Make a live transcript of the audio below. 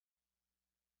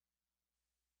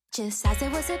Just as I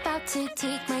was about to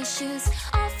take my shoes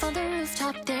off on the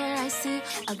rooftop, there I see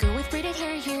a girl with braided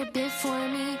hair here before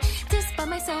me. Just by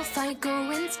myself I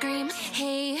go and scream,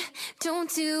 hey, don't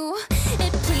do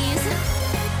it please.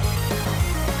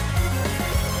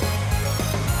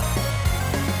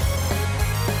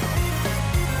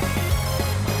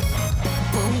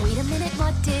 Whoa, wait a minute,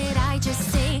 what did I just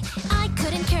say? I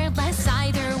couldn't care less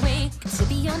either way. To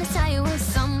be honest, I was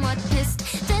somewhat pissed.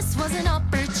 This was an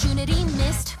opportunity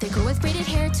missed. The girl with braided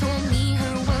hair told me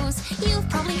her woes. You've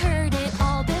probably heard it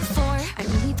all before. I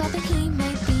really thought that he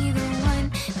might be the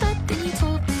one, but then he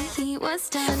told me he was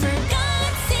done. For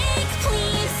God's sake,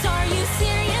 please, are you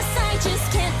serious? I just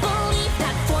can't believe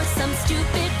that for some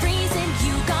stupid reason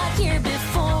you got here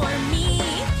before me.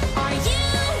 Are you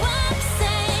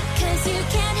upset? 'Cause you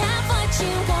can't have what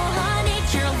you wanted.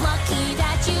 You're lucky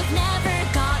that you've never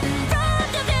gotten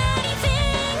robbed of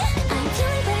anything. I'm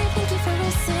feeling better, thank you for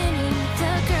listening.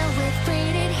 The girl with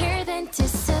braided hair then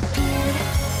disappeared.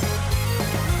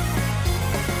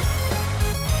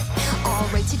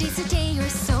 Alright, today's the day or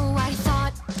so I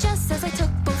thought. Just as I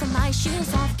took both of my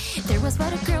shoes off, there was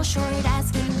but a girl short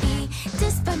as can be.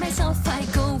 Just by myself I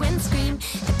go and scream.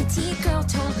 The petite girl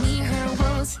told me her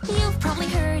woes. You've probably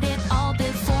heard it all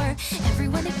before.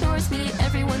 Everyone ignores me,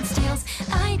 everyone steals.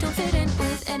 I don't fit in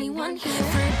with anyone here.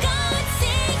 For God's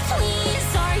sake,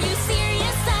 please, are you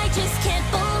serious? I just can't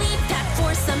believe that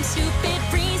for some stupid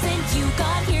reason you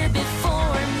got here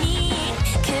before me.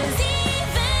 'Cause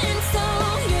even so,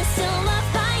 you're still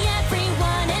loved by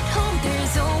everyone at home.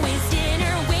 There's always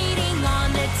dinner waiting on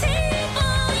the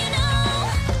table, you know.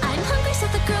 I'm hungry,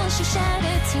 said the girl, she shed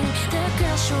a tear. The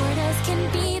girl short as can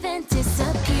be then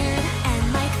disappeared. And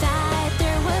like that,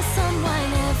 there was someone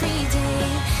every day.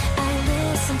 I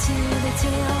listened to the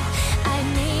tale, I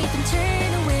made them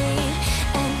turn away.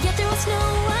 And yet there was no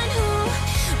one who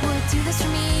would do this for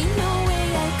me. No way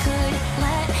I could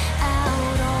let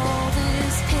out all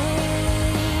this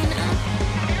pain.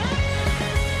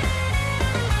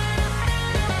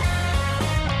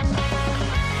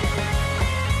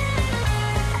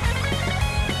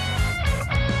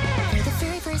 For the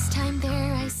very first time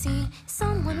there I see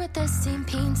someone with the same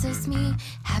pains as me.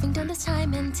 Having done this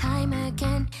time and time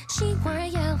again. She wore a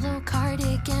yellow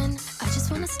cardigan. I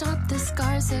just wanna stop the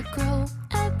scars that grow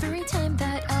every time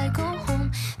that I go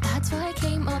home. That's why I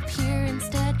came up here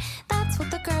instead. That's what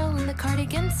the girl in the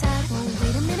cardigan said. Well,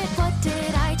 wait a minute, what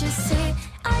did I just say?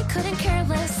 I couldn't care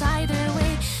less either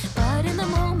way. But in the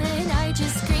moment I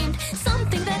just screamed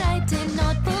something that I did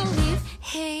not believe.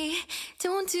 Hey,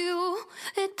 don't do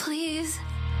it please.